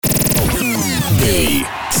BCM.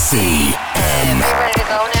 Ready to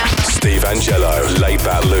go now? Steve Angelo,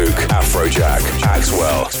 Laidback Luke, Afrojack,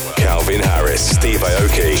 Axwell, Calvin Harris, Steve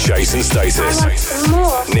Aoki, Jason Status,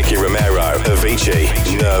 Nicky Romero, Avicii,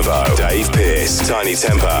 Nervo, Dave Pearce, Tiny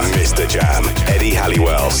Temper, Mr. Jam, Eddie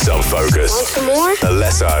Halliwell, Sub Focus, Want some more?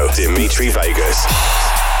 Alesso, Dimitri Vegas.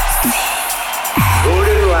 Good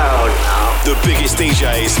and loud now. The biggest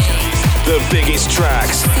DJs, the biggest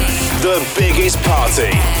tracks, the biggest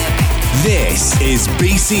party. This is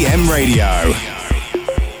BCM Radio.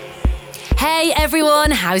 Hey everyone,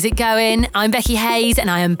 how's it going? I'm Becky Hayes and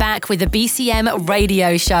I am back with the BCM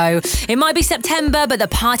radio show. It might be September, but the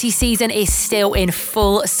party season is still in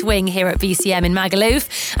full swing here at BCM in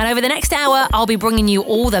Magaluf. And over the next hour, I'll be bringing you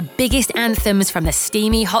all the biggest anthems from the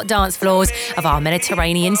steamy hot dance floors of our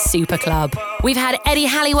Mediterranean super club. We've had Eddie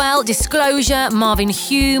Halliwell, Disclosure, Marvin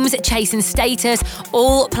Humes, Chase and Status,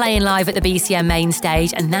 all playing live at the BCM main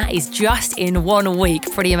stage, and that is just in 1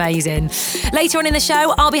 week. Pretty amazing. Later on in the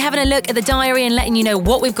show, I'll be having a look at the diary and letting you know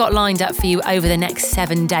what we've got lined up for you over the next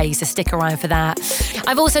 7 days, so stick around for that.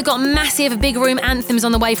 I've also got massive big room anthems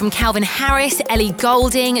on the way from Calvin Harris, Ellie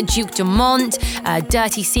Goulding, Duke Dumont,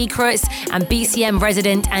 Dirty Secrets, and BCM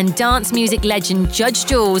resident and dance music legend Judge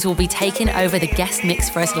Jules will be taking over the guest mix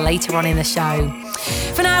for us later on in the show.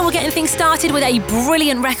 For now, we're getting things started with a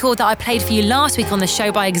brilliant record that I played for you last week on the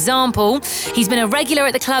show by Example. He's been a regular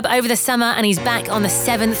at the club over the summer and he's back on the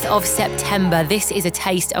 7th of September. This is a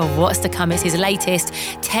taste of what's to come. It's his latest,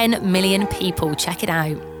 10 Million People. Check it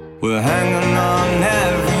out. We're hanging on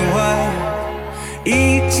every word,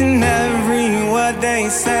 each and every word they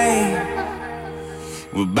say.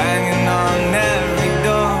 We're banging on every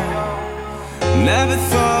door, never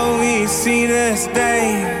thought we'd see this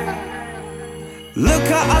day. Look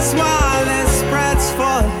at our smile, it spreads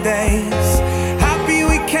for days. Happy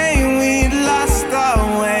we came, we lost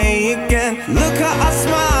our way again. Look at our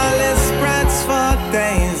smile, it spreads for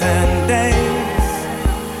days and days.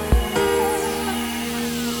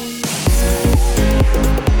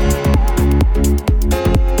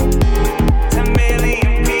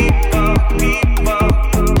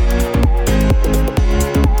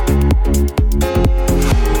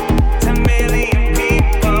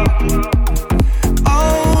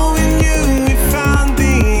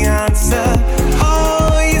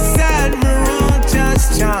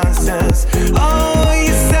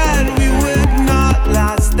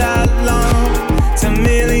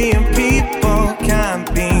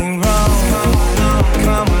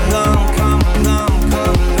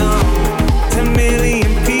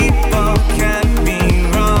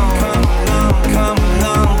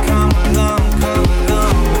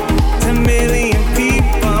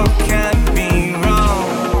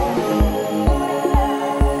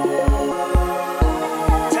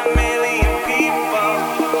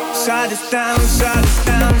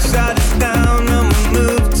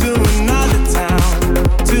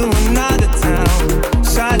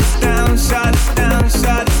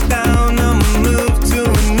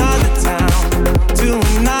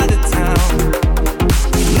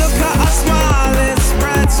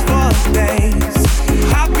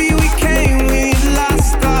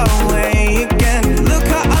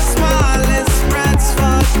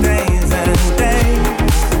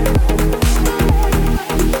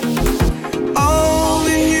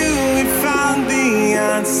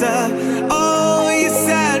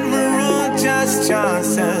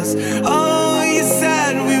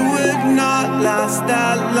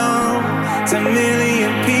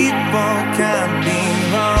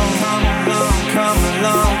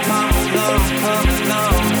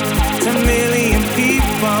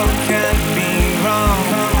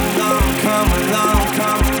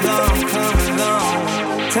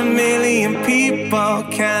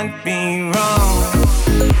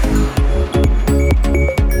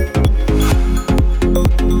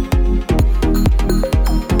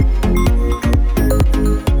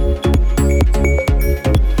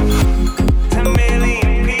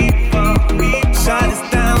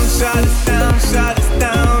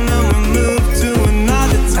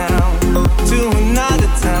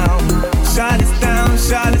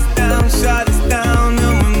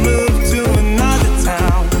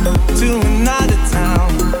 To another town.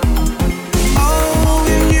 Oh,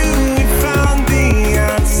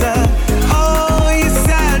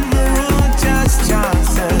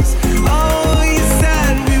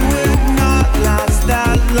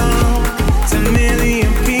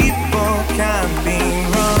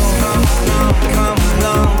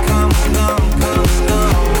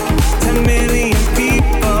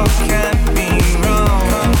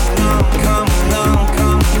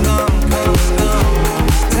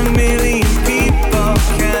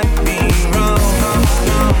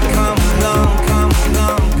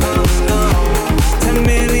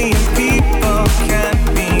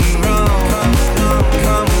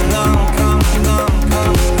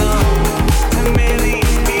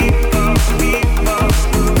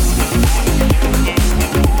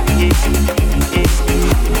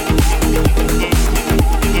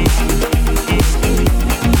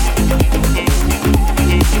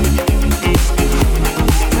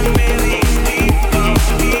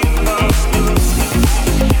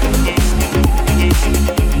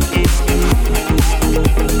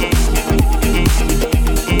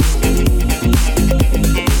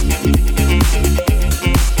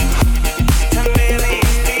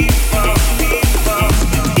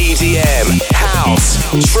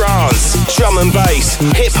 trance, drum and bass,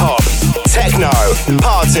 hip hop, techno,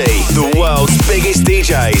 party. The world's biggest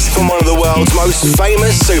DJs from one of the world's most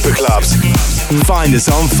famous super clubs. Find us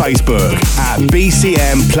on Facebook at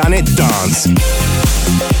BCM Planet Dance.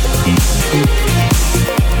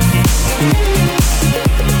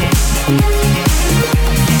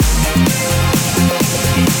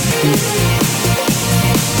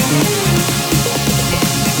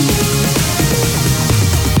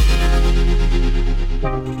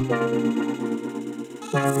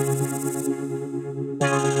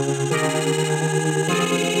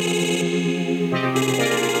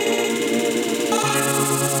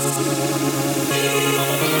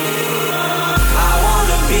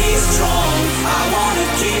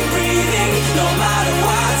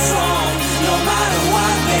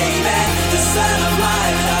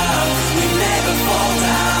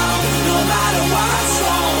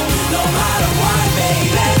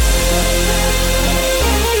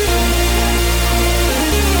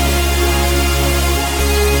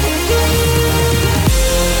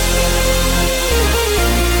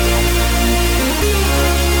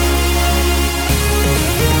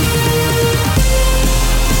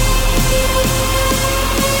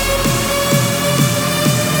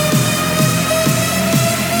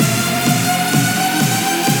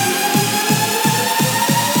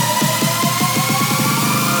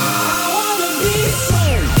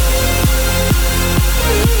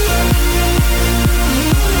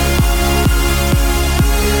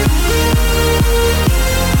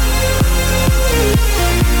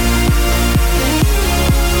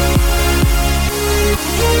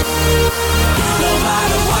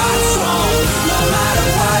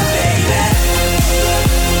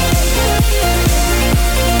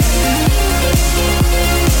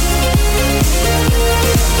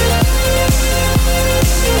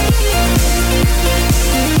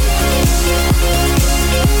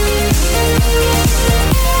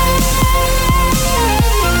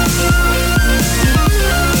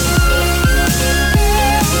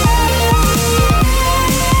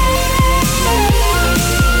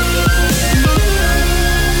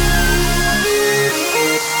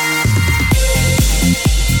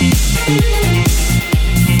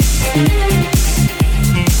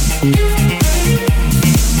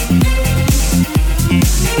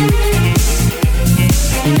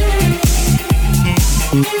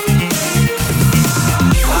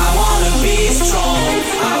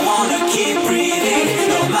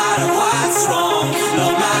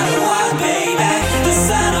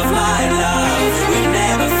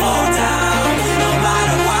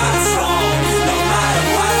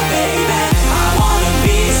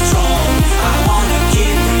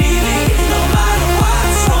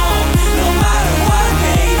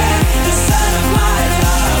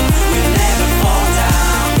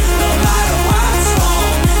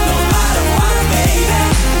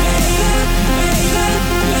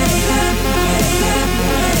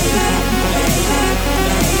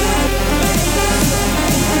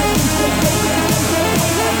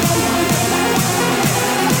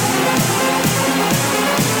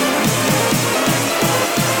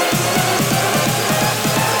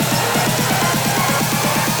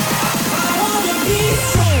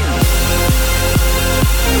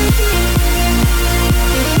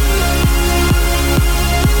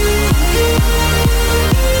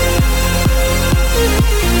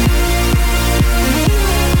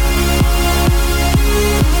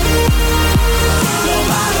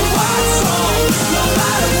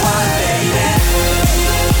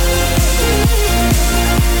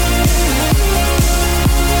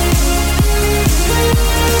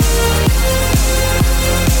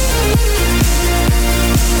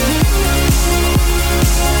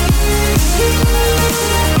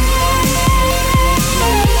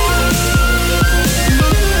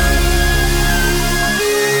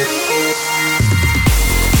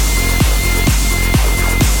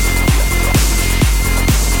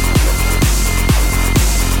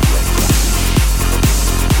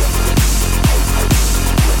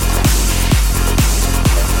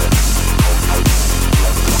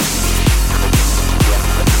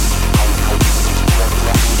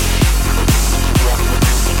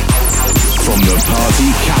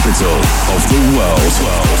 capital of the world.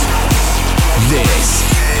 This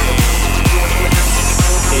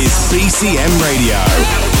is BCM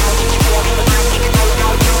Radio.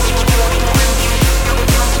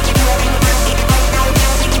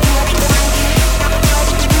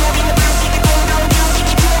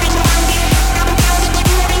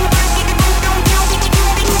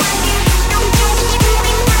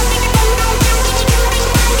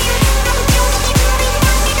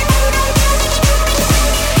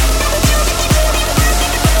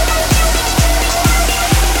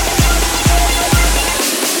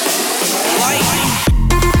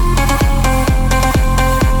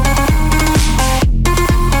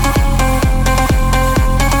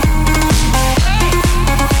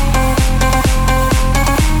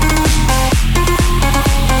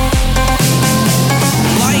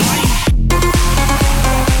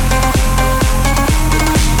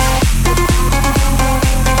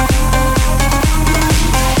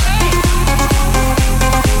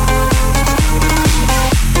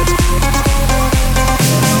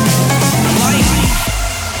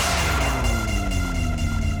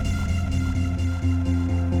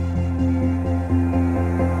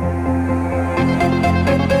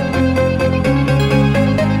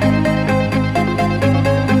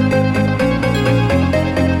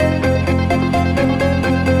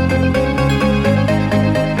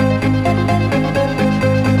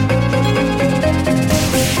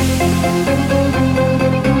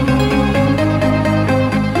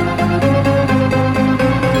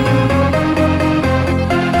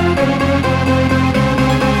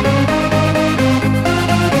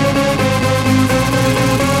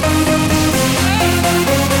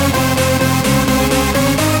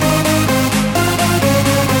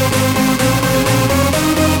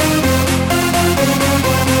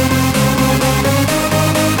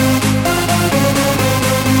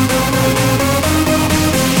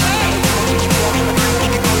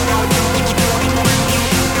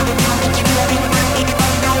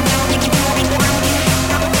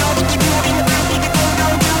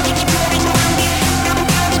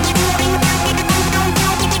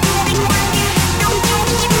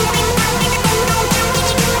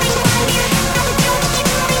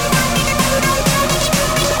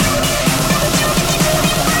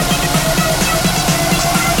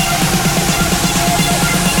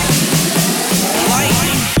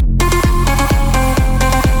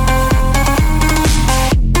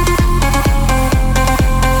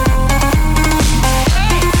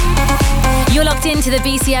 listening to the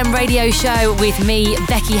BCM radio show with me,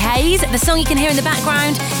 Becky Hayes. The song you can hear in the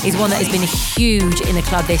background is one that has been huge in the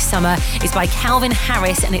club this summer. It's by Calvin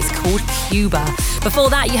Harris and it's called Cuba. Before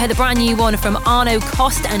that, you heard the brand new one from Arno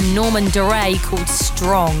Cost and Norman Doray called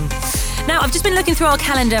Strong. Now, I've just been looking through our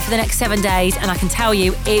calendar for the next 7 days and I can tell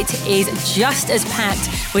you it is just as packed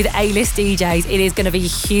with A-list DJs. It is going to be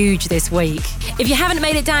huge this week. If you haven't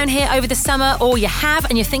made it down here over the summer, or you have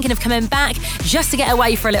and you're thinking of coming back just to get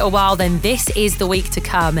away for a little while, then this is the week to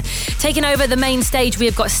come. Taking over the main stage, we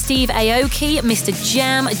have got Steve Aoki, Mr.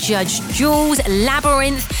 Jam, Judge Jules,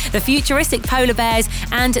 Labyrinth, the Futuristic Polar Bears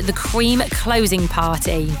and the Cream Closing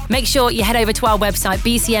Party. Make sure you head over to our website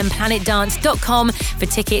bcmplanetdance.com for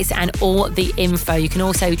tickets and all the info. You can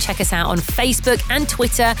also check us out on Facebook and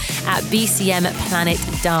Twitter at BCM Planet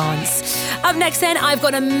Dance. Up next then, I've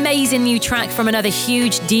got an amazing new track from another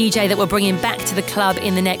huge DJ that we're bringing back to the club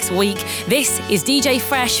in the next week. This is DJ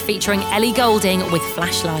Fresh featuring Ellie Goulding with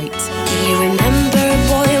Flashlight. Do you remember,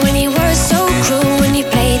 boy, when you were so cruel, when you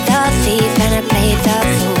played the thief and I played the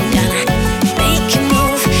fool? Gonna make you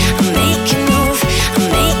move, I'll make you move, I'll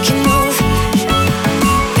make you move.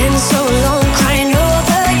 Been so long crying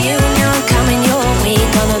over you, now I'm coming your way,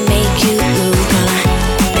 gonna make you blue. Gonna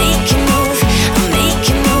make you move, I'll make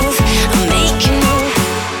you move, I'll make you move.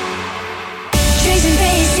 Tracing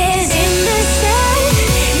faces in the sand,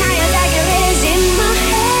 now your dagger is in my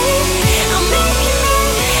head. I'll make you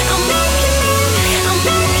move, I'll make you move, I'll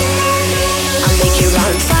make you move. I'll make you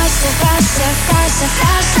run faster, faster, faster,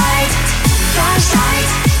 flashlight, flashlight.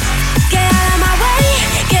 Get out of my way,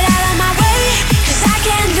 get out of my way, 'cause I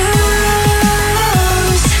can't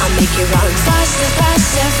lose. I'll make you run faster,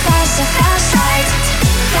 faster, faster, flashlight,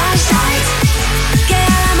 flashlight. Get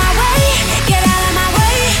out of my way, get out of my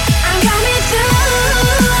way, I'm coming through.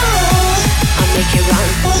 I'll make you run,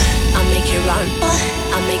 I'll make you run,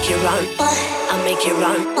 I'll make you run, I'll make you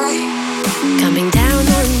run. Coming down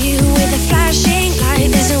on you with a flashing light,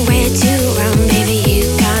 there's nowhere to run, baby, you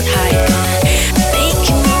can't hide. Gonna make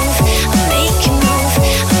you move, I'll make you move,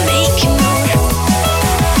 I'll make you move.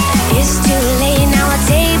 It's too late now, our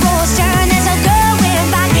tables turn, there's no going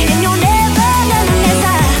back, and you'll never know unless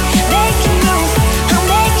I make you move, I'll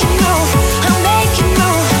make you move, I'll make you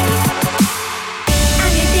move.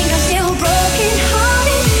 And you think I'm still broken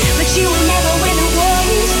hearted, but you will never win the war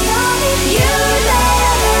you started. You never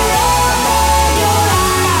open your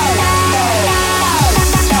eyes.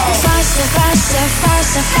 Faster, faster,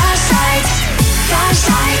 faster, flashlight,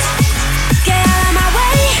 flashlight. Get out of my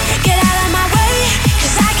way, get out of my way,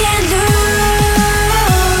 'cause I can't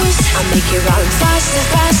lose. I'll make you run faster,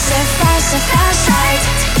 faster, faster, flashlight,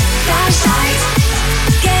 flashlight.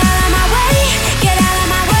 Get out of my way, get out of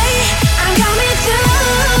my way, I'm coming through.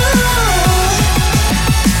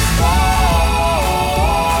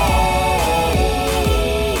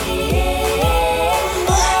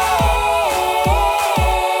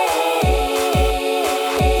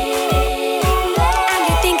 And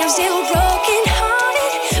you think I'm still broken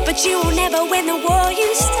hearted, but you will never win the war you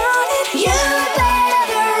started. You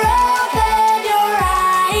better open your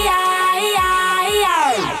eyes.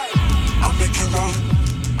 I'll make you run,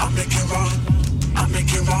 I'll make you run, I'll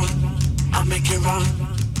make you run, I'll make you run,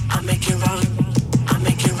 I'll make you run, I'll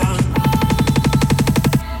make you run.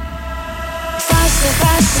 Faster,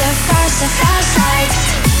 faster, faster, flashlight,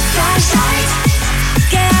 flashlight.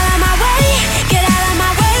 Get out of my way, get out of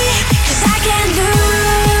my way, 'cause I can't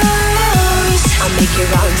lose. I'll make you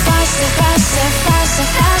run faster, faster, faster,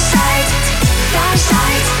 flashlight,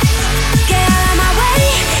 flashlight. Get out of my way,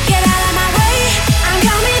 get out of my way, I'm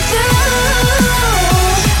coming through.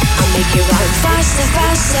 I'll make you run faster,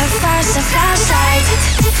 faster, faster, flashlight,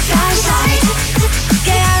 flashlight.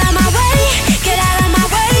 Get out of my way, get out of my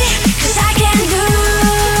way, 'cause I can't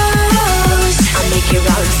lose. I'll make you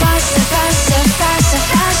run faster, faster, faster,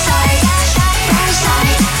 flashlight,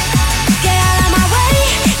 flashlight. Get out of my way,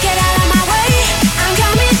 get out of my way, I'm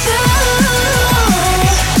coming through.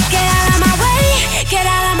 Get out of my way, get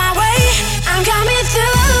out of my way, I'm coming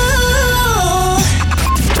through.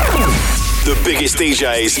 The biggest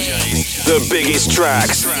DJs, the biggest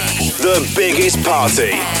tracks, the biggest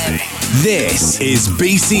party. This is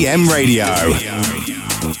BCM Radio.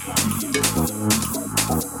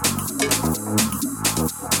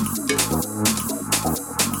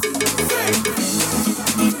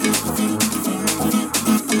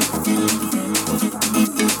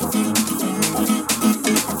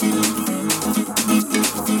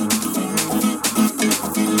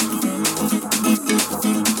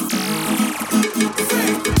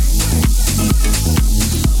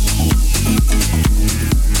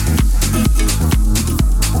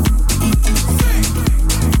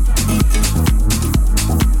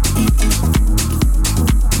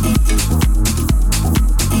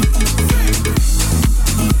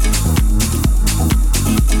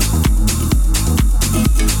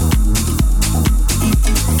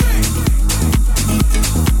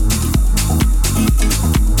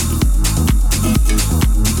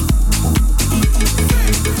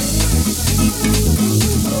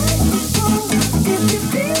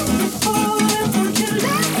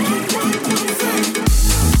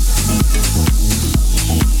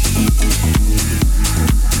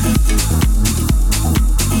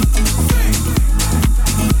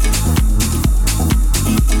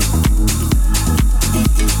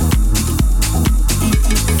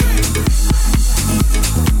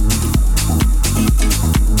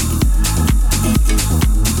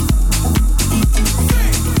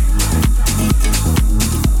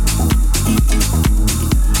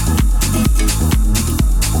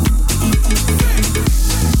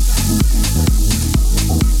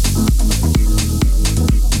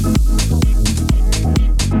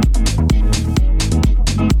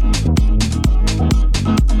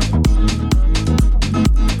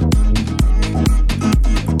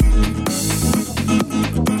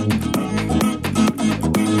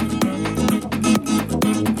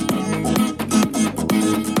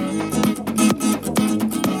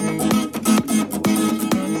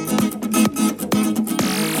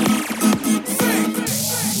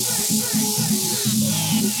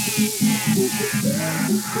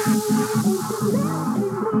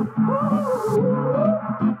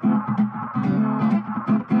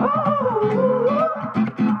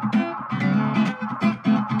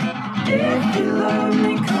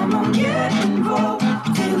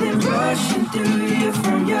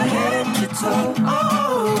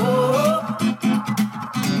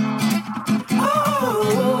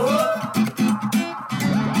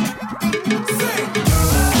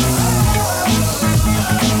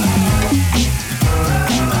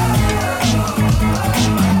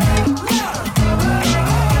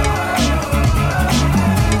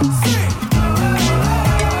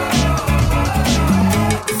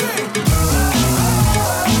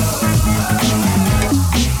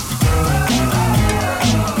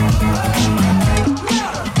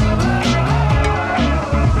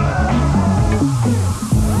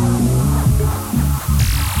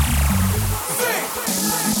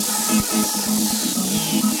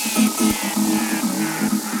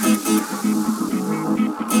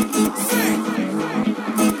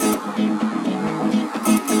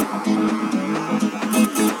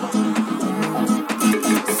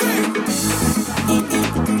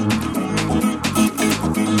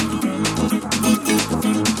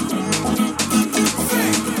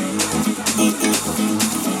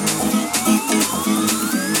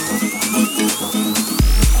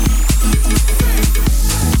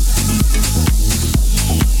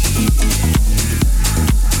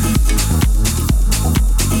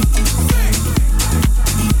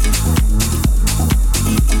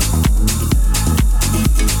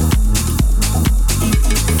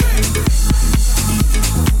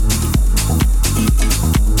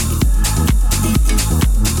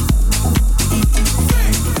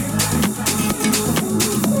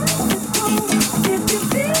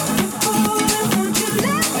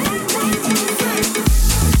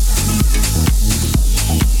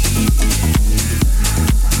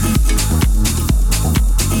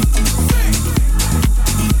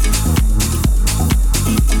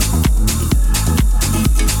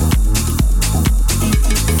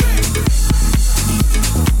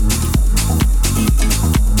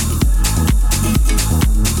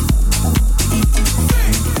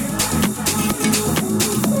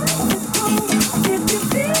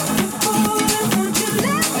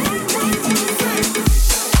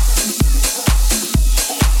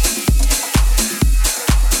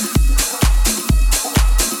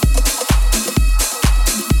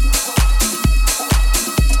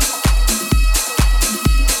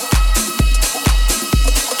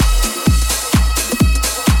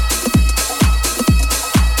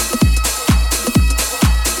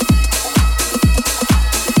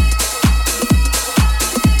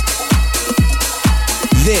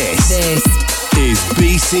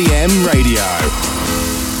 BCM Radio.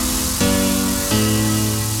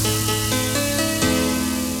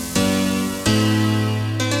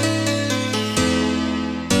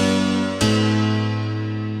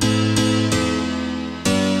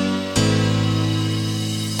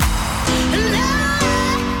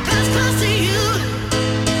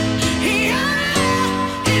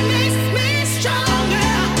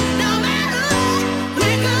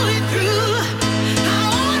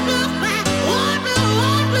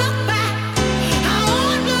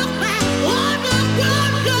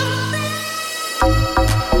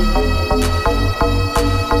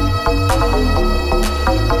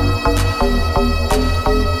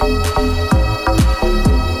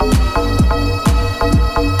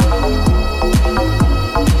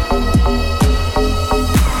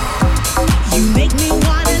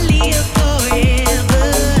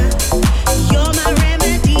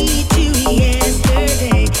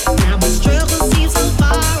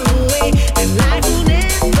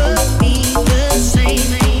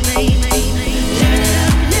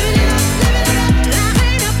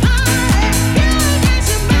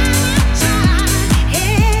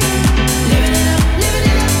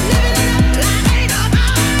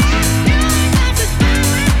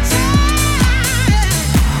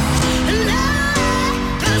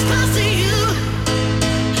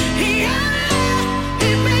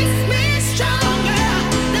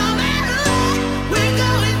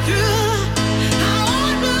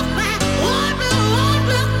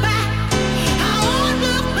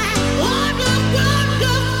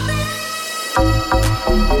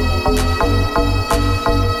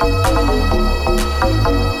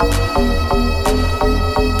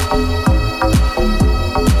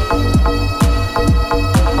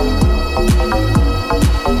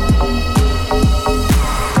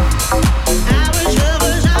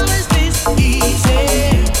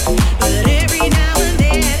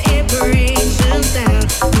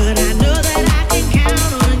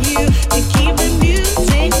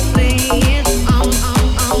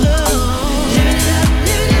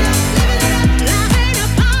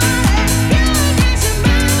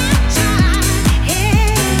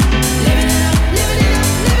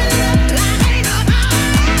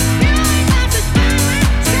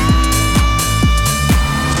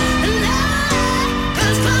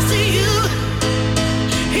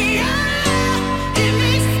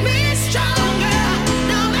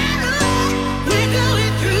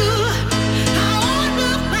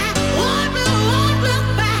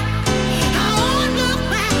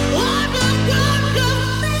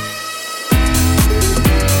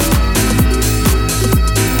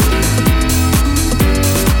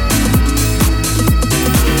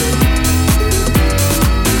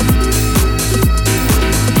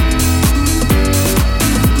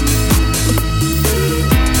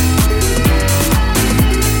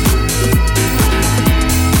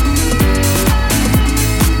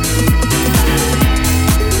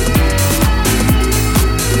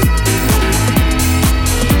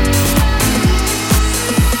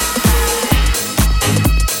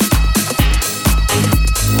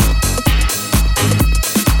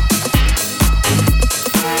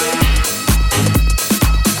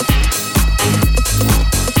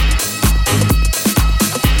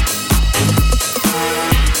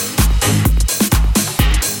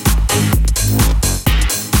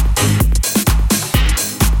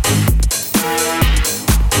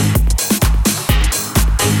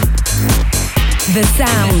 The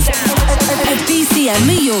sound of BCM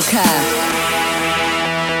Mallorca.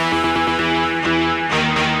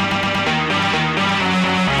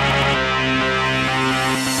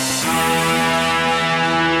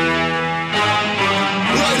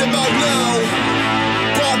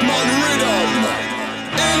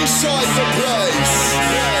 Inside the place.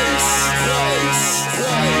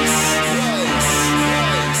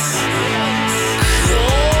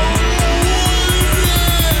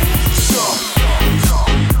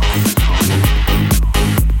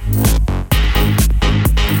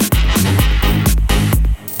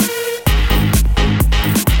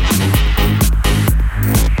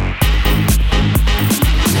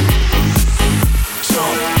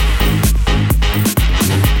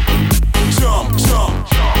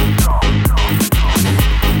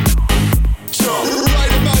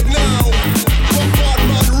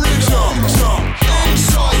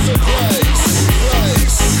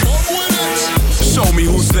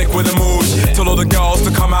 With the moves, tell all the girls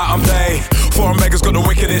to come out and play. Foreign Mega's got the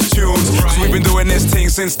wickedest tunes, so we've been doing this thing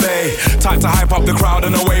since day. Time to hype up the crowd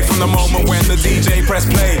and away from the moment when the DJ press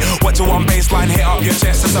play. Watch a one bass line hit up your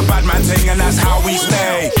chest, it's a bad man thing and that's how we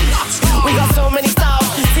stay. We got so many styles,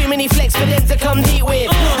 too many flicks for them to come deep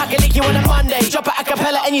with. I can lick you on a Monday, drop it a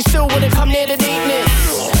cappella and you still wouldn't come near the deepness.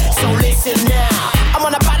 So listen now, I'm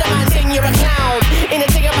on a bad man thing, you're a clown. In a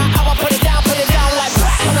thing about how I put it down like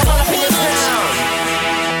back when I'm up in the town.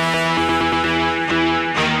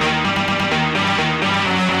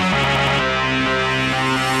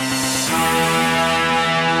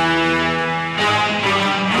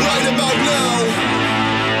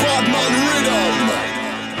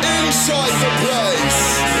 Inside the place.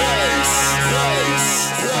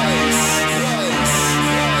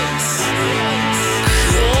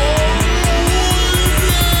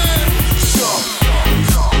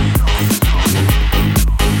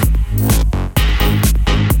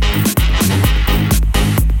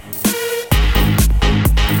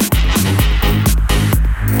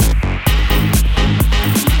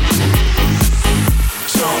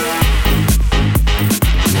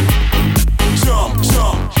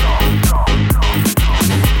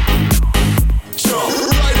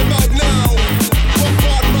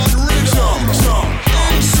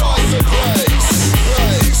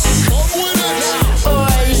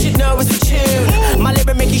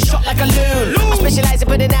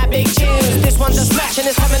 And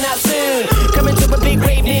it's coming out soon. Coming to a big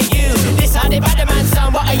rave near you. This how they bad man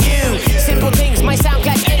sound, what are you? Simple things might sound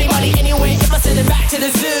like anybody anywhere. If I send it back to the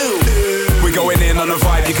zoo. We're going in on a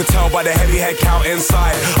vibe, you can tell by the heavy head count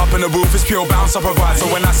inside. Up in the roof, it's pure bounce I provide. So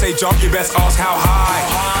when I say jump, you best ask how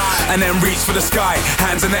high. And then reach for the sky,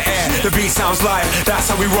 hands in the air, the beat sounds live. That's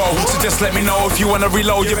how we roll, so just let me know if you wanna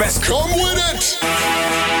reload, you best come with it.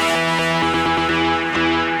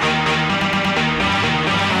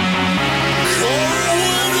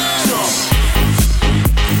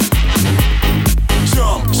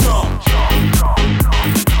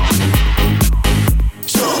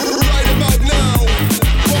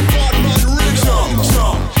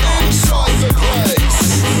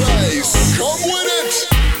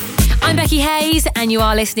 Hayes, and you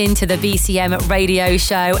are listening to the BCM Radio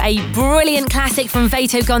Show. A brilliant classic from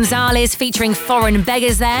Veto Gonzalez featuring Foreign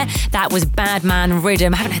Beggars there. That was Bad Man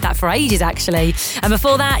Rhythm. I haven't heard that for ages, actually. And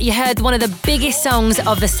before that, you heard one of the biggest songs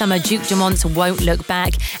of the summer, Duke Dumont's Won't Look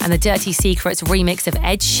Back, and the Dirty Secrets remix of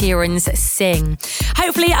Ed Sheeran's Sing.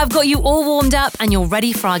 Hopefully, I've got you all warmed up and you're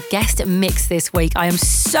ready for our guest mix this week. I am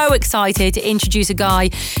so excited to introduce a guy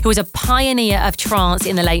who was a pioneer of trance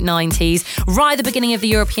in the late 90s. Right at the beginning of the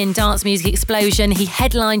European dance music explosion, he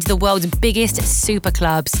headlined the world's biggest super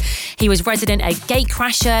clubs. He was resident at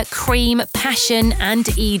Gatecrasher, Cream, Passion and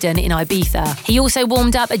Eden in Ibiza. He also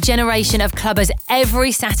warmed up a generation of clubbers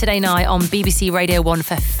every Saturday night on BBC Radio 1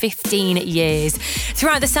 for 15 years.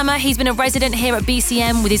 Throughout the summer, he's been a resident here at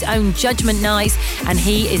BCM with his own Judgment Nights, and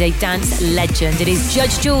he is a dance legend. It is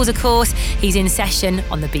Judge Jules, of course. He's in session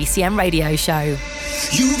on the BCM Radio Show.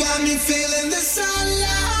 You got me feeling the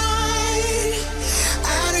sunlight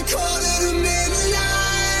at a quarter to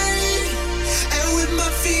midnight, and with my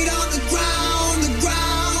feet on the ground, the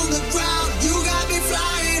ground, the ground, you got me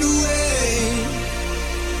flying away.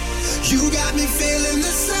 You got me feeling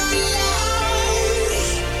the sunlight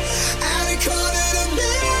at a quarter to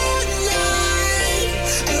midnight,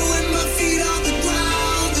 and with my feet on the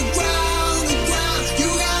ground, the ground, the ground, you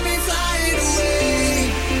got me flying away. You got me flying away.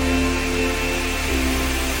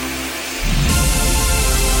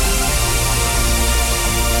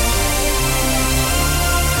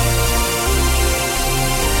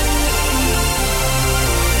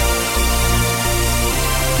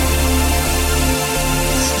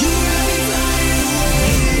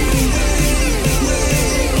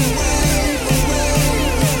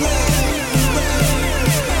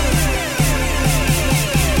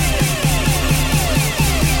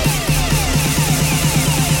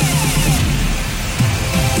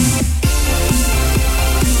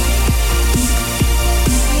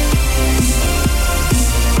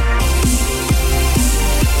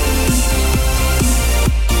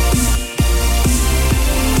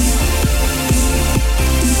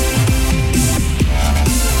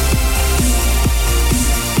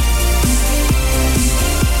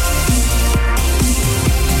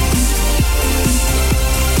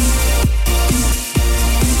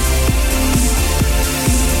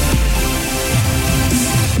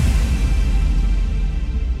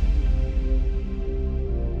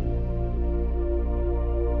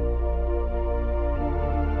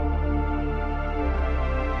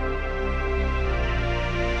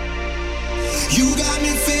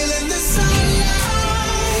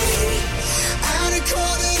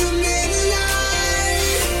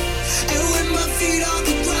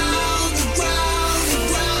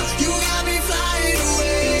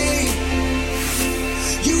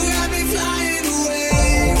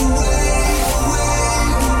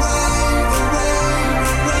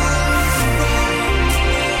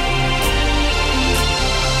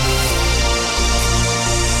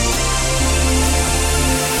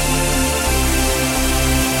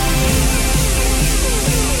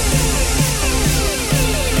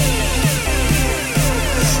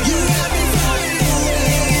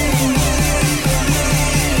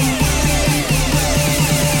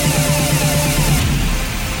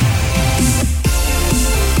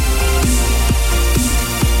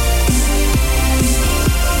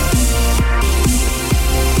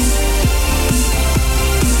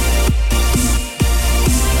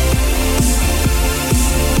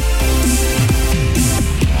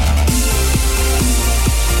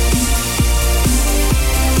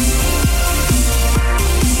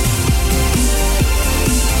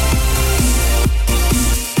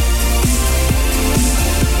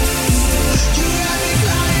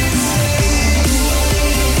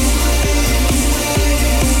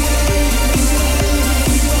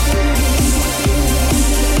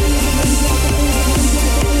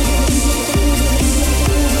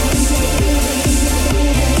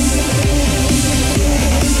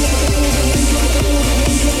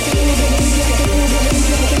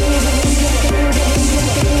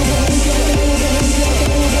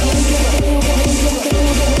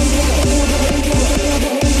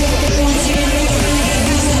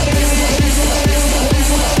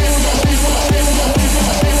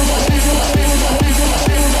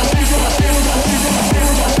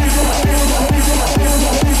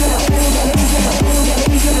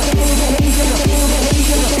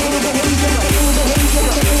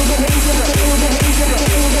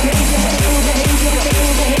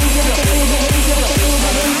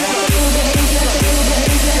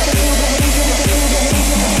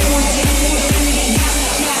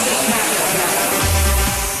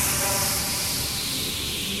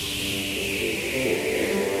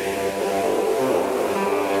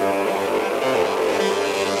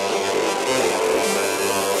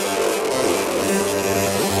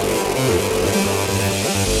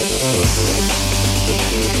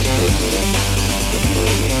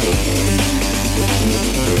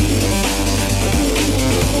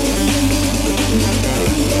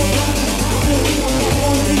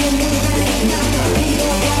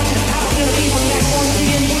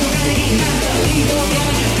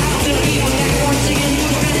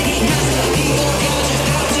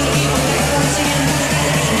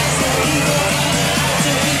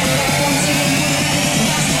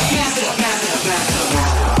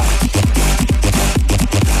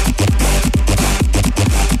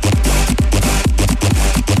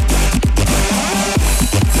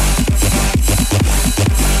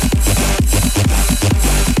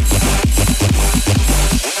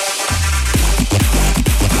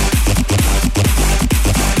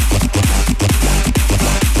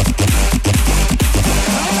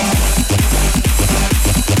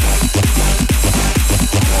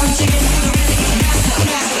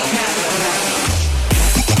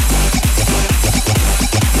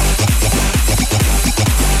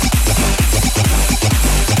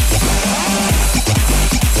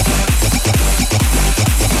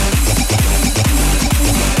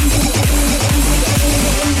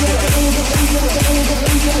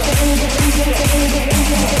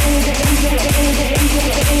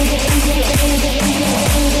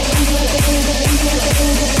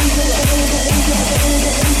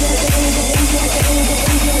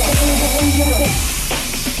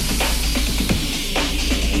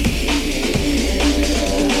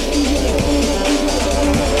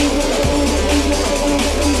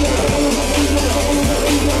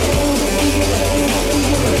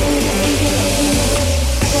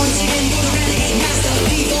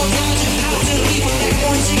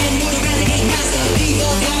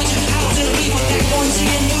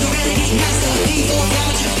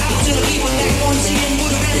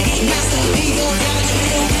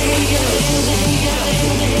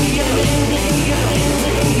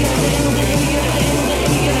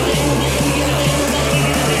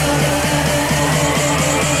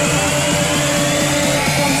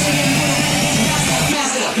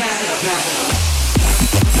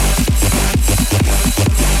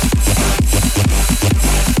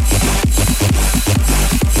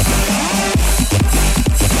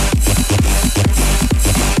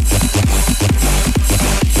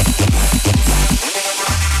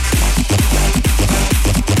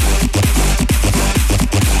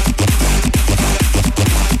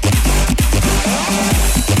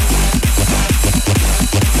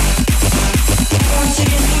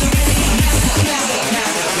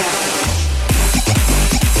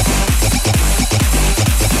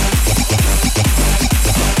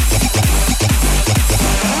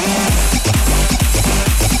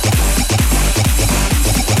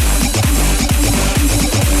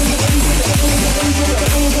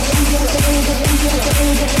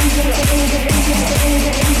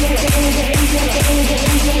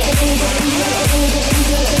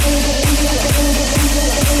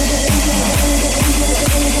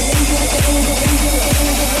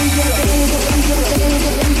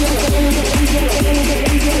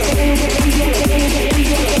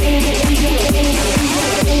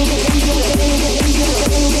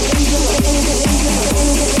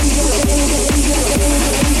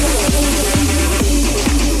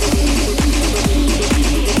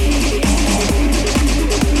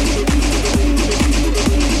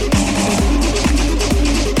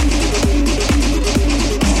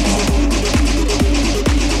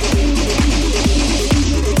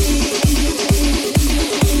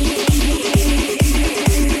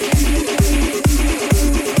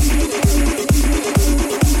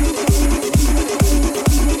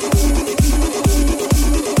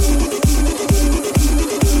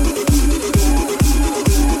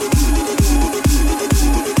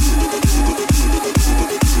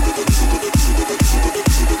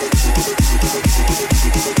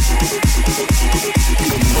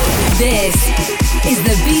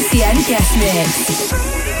 Guest Mix.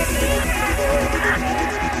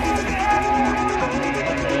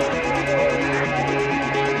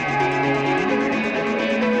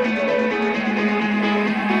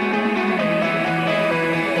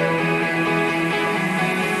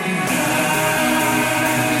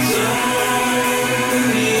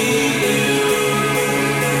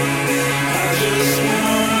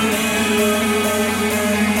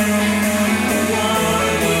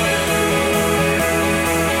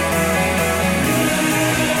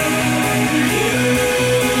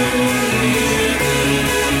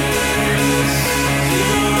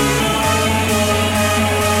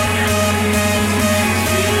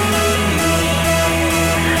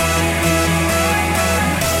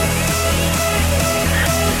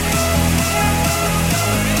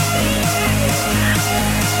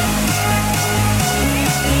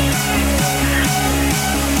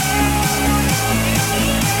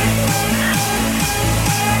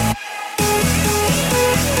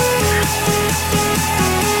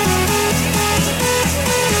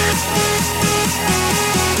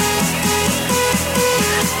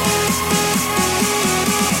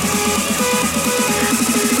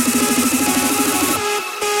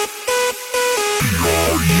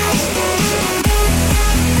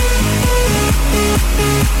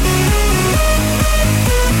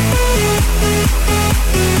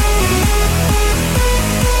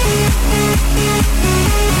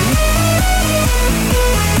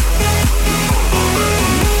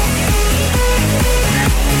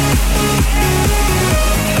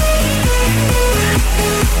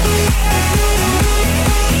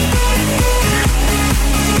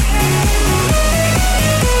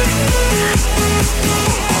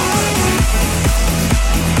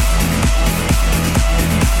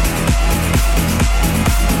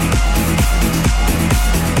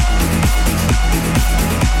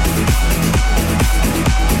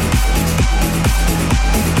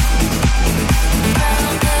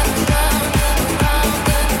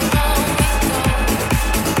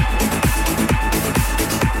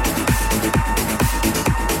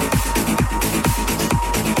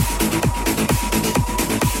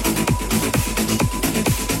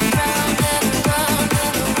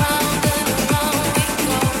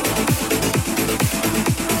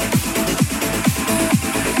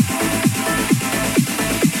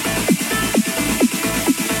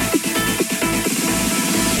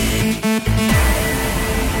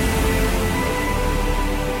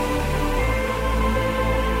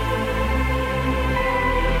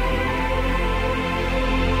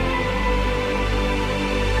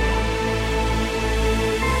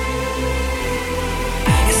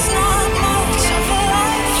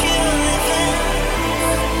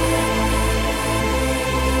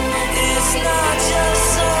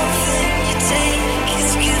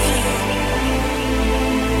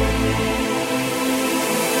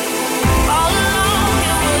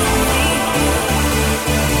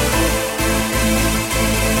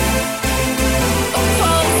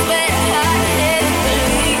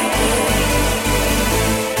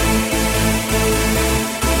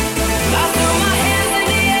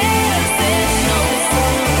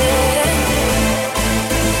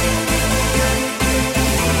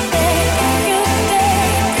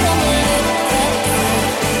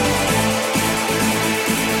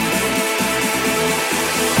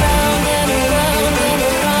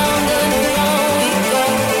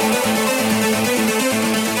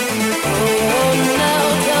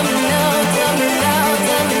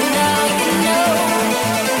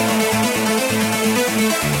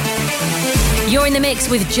 You're in the mix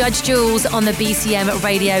with Judge Jules on the BCM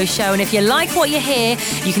radio show. And if you like what you hear,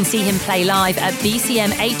 you can see him play live at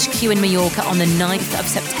BCM HQ in Mallorca on the 9th of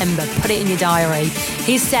September. Put it in your diary.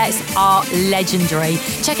 His sets are legendary.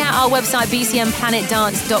 Check out our website,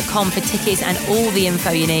 bcmplanetdance.com, for tickets and all the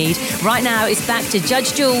info you need. Right now, it's back to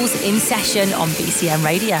Judge Jules in session on BCM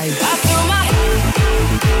Radio.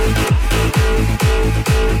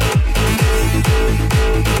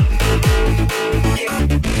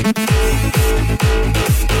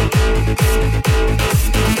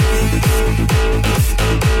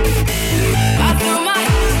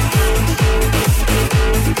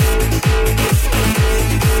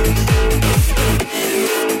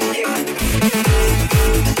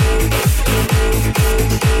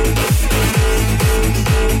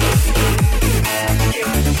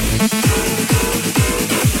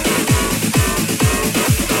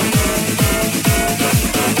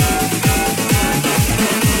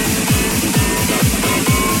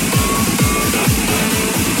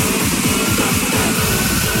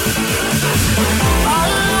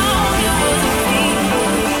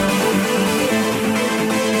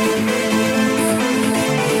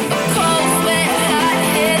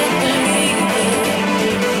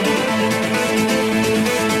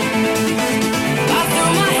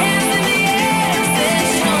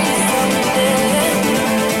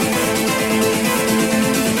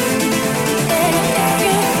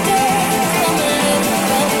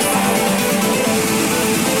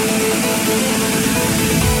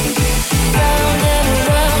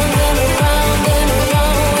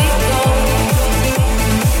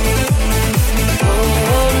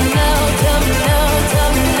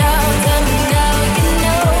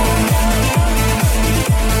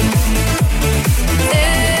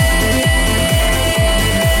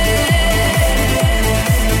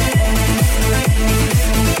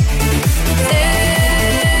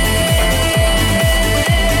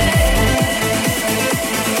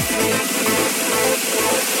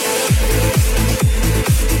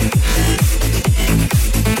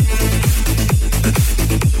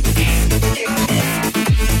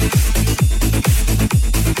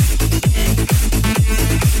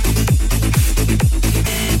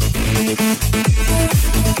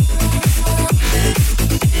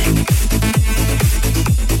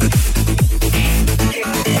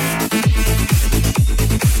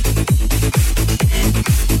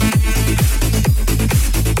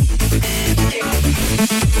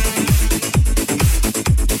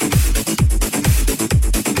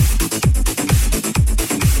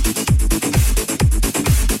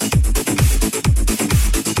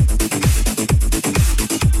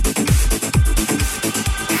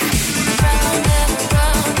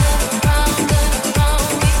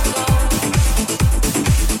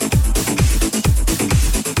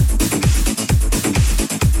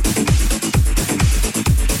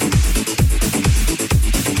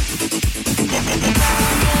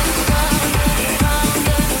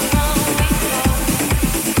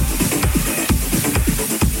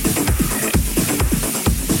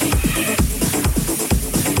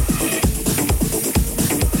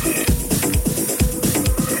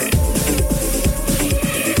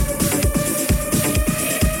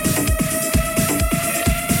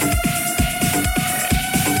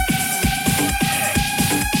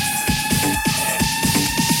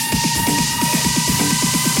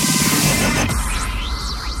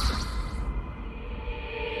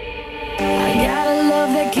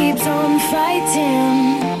 keeps on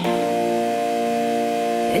fighting.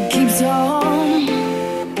 It keeps on.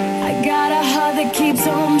 I got a heart that keeps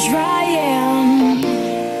on trying.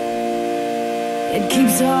 It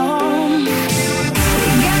keeps on.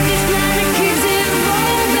 We got this plan that keeps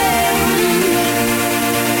evolving.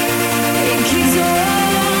 It keeps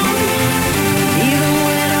on. Even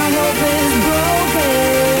when our hope is broken,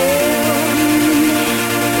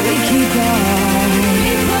 we keep on.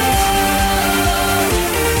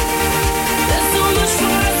 There's so much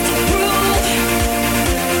for us to prove.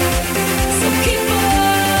 So keep on.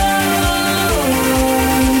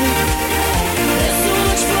 There's so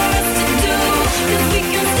much for us to do. 'Cause we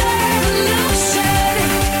can start a revolution.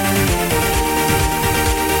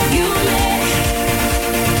 You and me.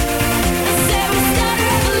 I said we start a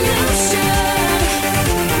revolution.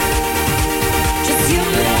 Just you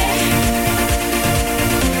and me.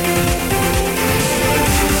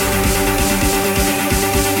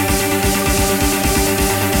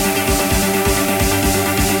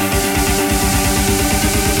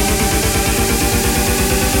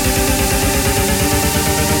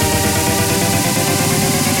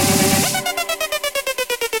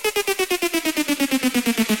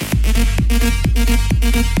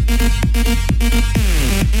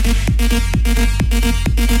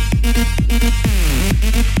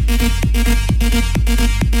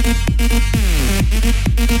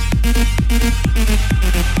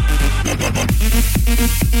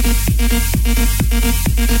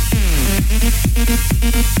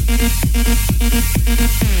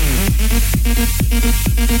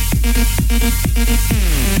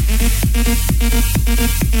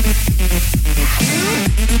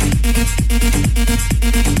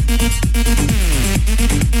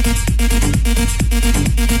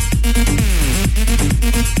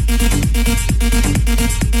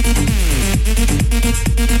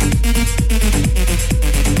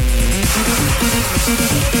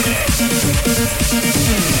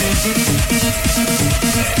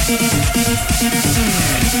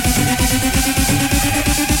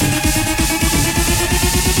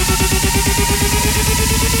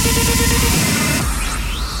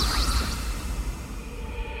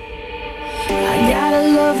 I got a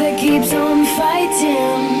love that keeps on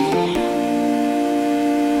fighting.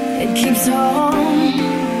 It keeps on.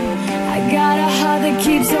 I got a heart that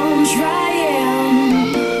keeps on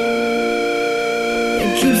trying.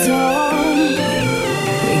 It keeps on.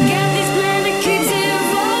 We got this plan that keeps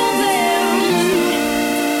evolving.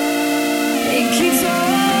 It keeps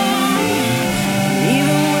on.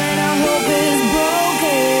 Even when our hope is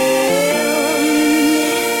broken,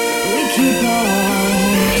 we keep on.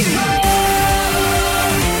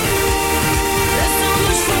 There's so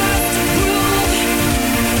much for us to prove.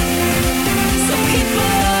 So keep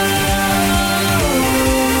on.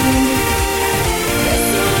 There's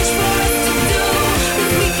so much for us to do.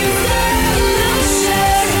 'Cause we can start a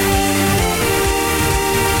revolution.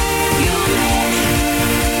 You and me.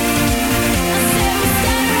 I said we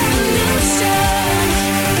start a revolution.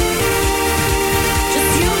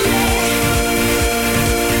 Just you and me.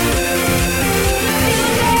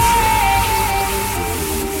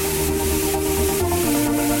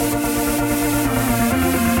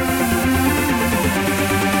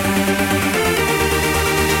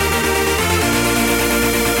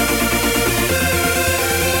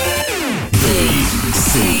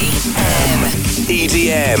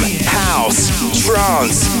 EDM, house,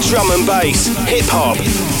 trance, drum and bass, hip hop,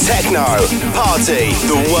 techno, party.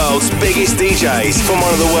 The world's biggest DJs from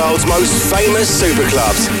one of the world's most famous super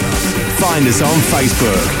clubs. Find us on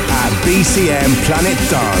Facebook at BCM Planet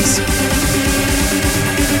Dance.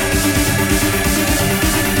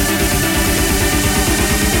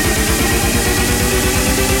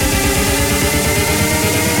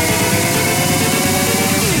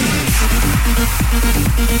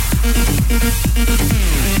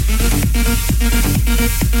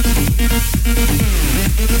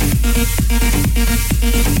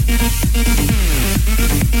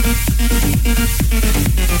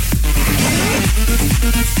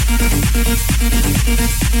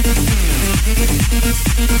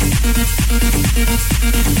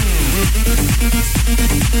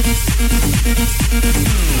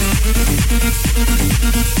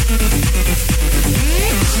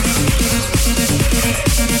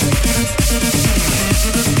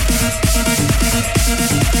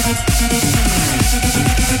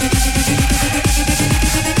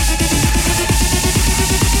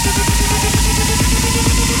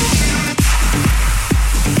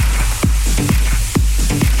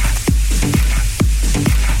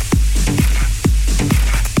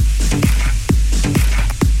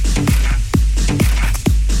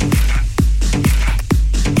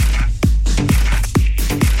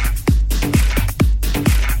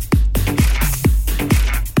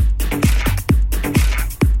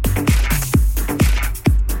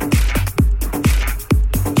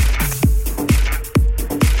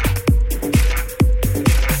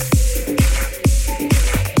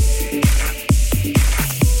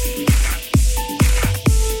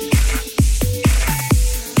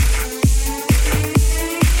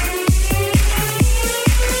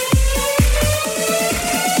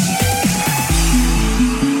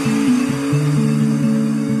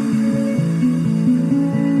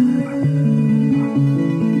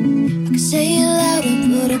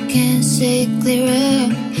 it clearer.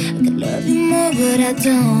 I could love you more, but I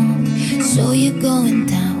don't. So you're going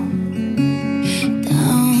down,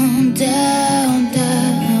 down, down,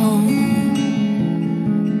 down.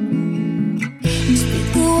 Speak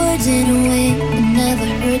the words in a way I never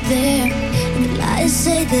heard there. And the lies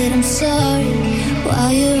say that I'm sorry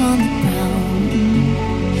while you're on the ground,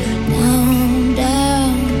 down,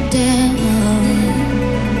 down, down.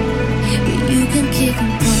 But you can kick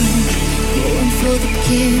and punch, going for the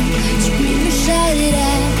kill, scream and shout it out.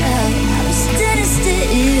 I was standing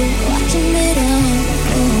still, watching it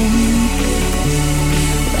unfold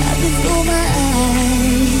right before my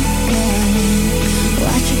eyes.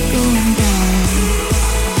 Watch it going down,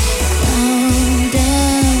 down,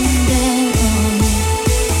 down, down.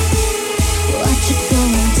 Watch it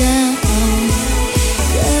going down,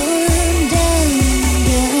 down, down,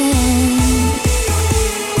 down.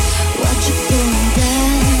 Watch it going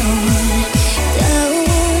down, down,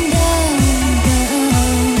 down, down.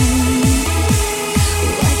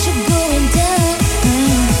 Watch it going down,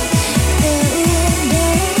 down,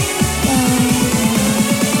 down, down.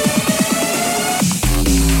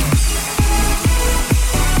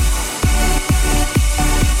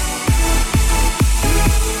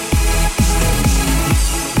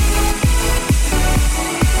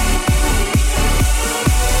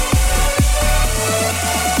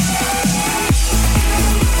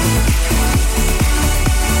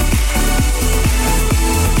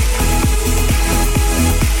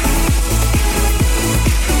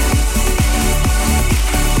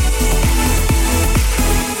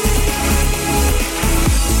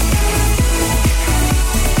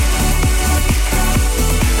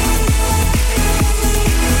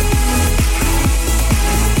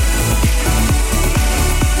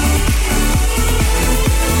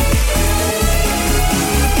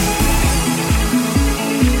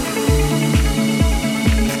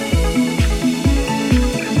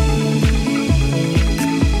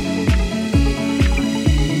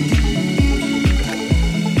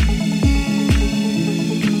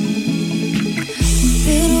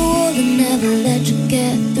 Build a wall and never let you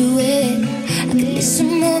get through it. I could listen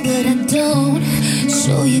more, but I don't.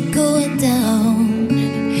 So you're going down,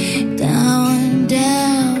 down,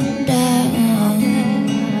 down, down.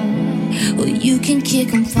 Well, you can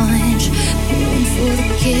kick and punch, going for the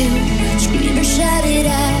kill, scream and shout it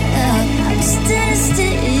out. I was standing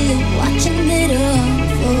still, watching it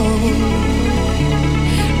unfold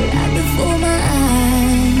right before my eyes.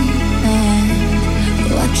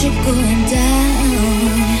 Watch it going down,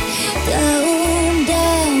 down,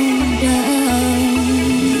 down, down.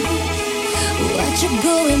 Watch it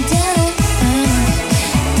going down,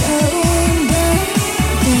 down, down,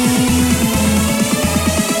 down.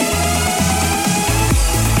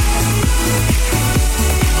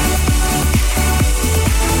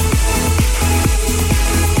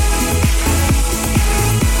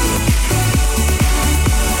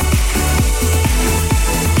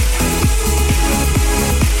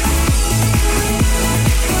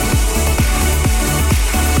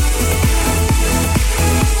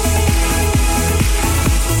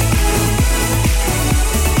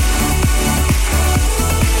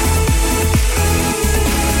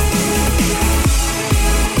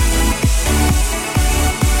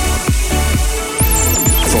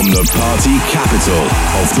 From the party capital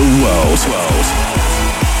of the world,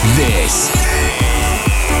 this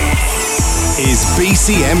is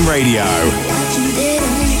BCM Radio.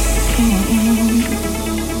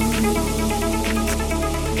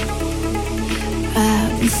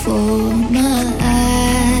 Right before my eyes.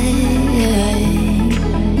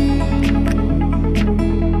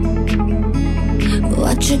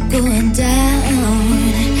 Watch it going down,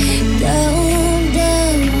 down,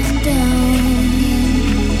 down, down.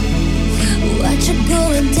 Watch it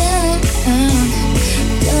going down, down,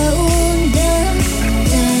 down, down.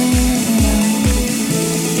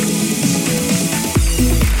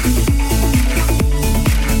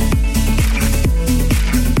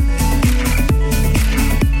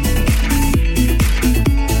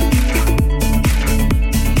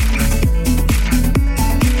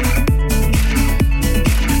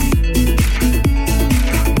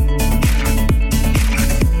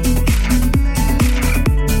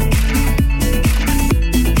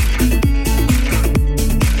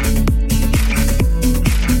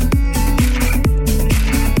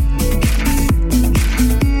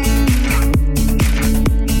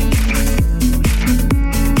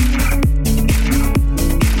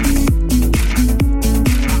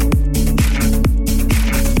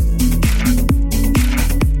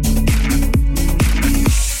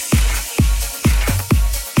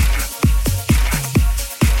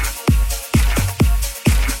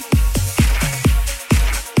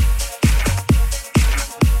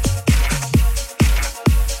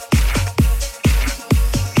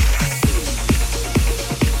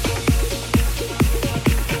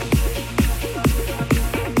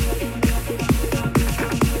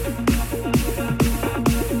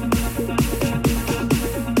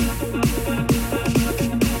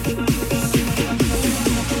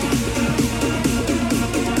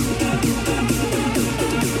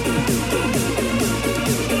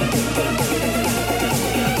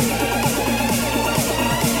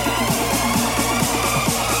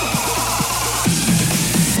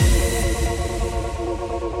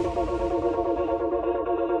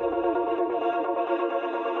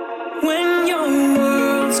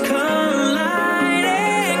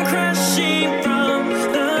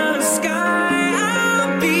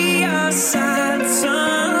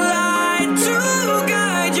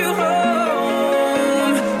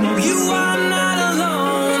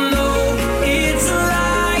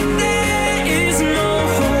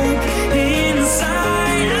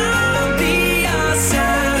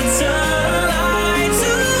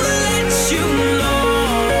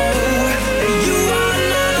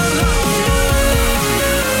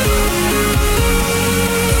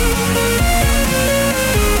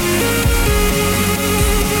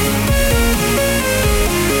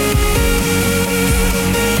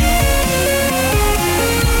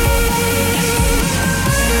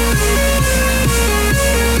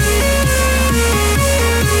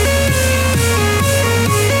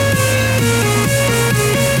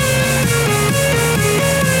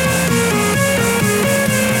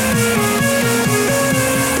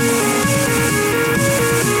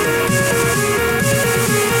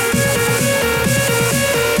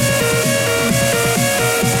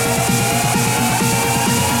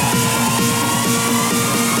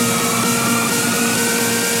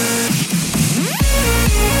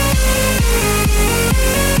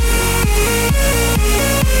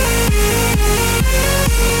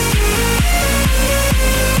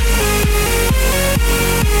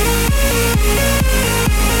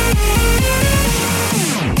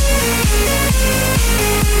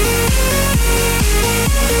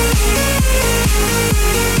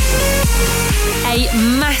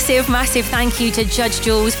 massive thank you to Judge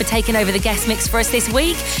Jules for taking over the guest mix for us this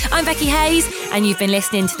week. I'm Becky Hayes, and you've been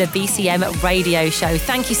listening to the BCM Radio Show.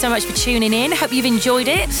 Thank you so much for tuning in. Hope you've enjoyed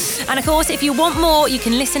it. And of course, if you want more, you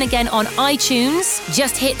can listen again on iTunes.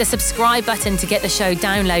 Just hit the subscribe button to get the show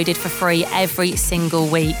downloaded for free every single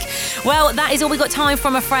week. Well, that is all we got time for,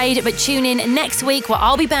 I'm afraid, but tune in next week where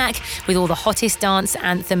I'll be back with all the hottest dance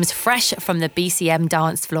anthems fresh from the BCM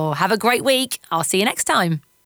dance floor. Have a great week. I'll see you next time.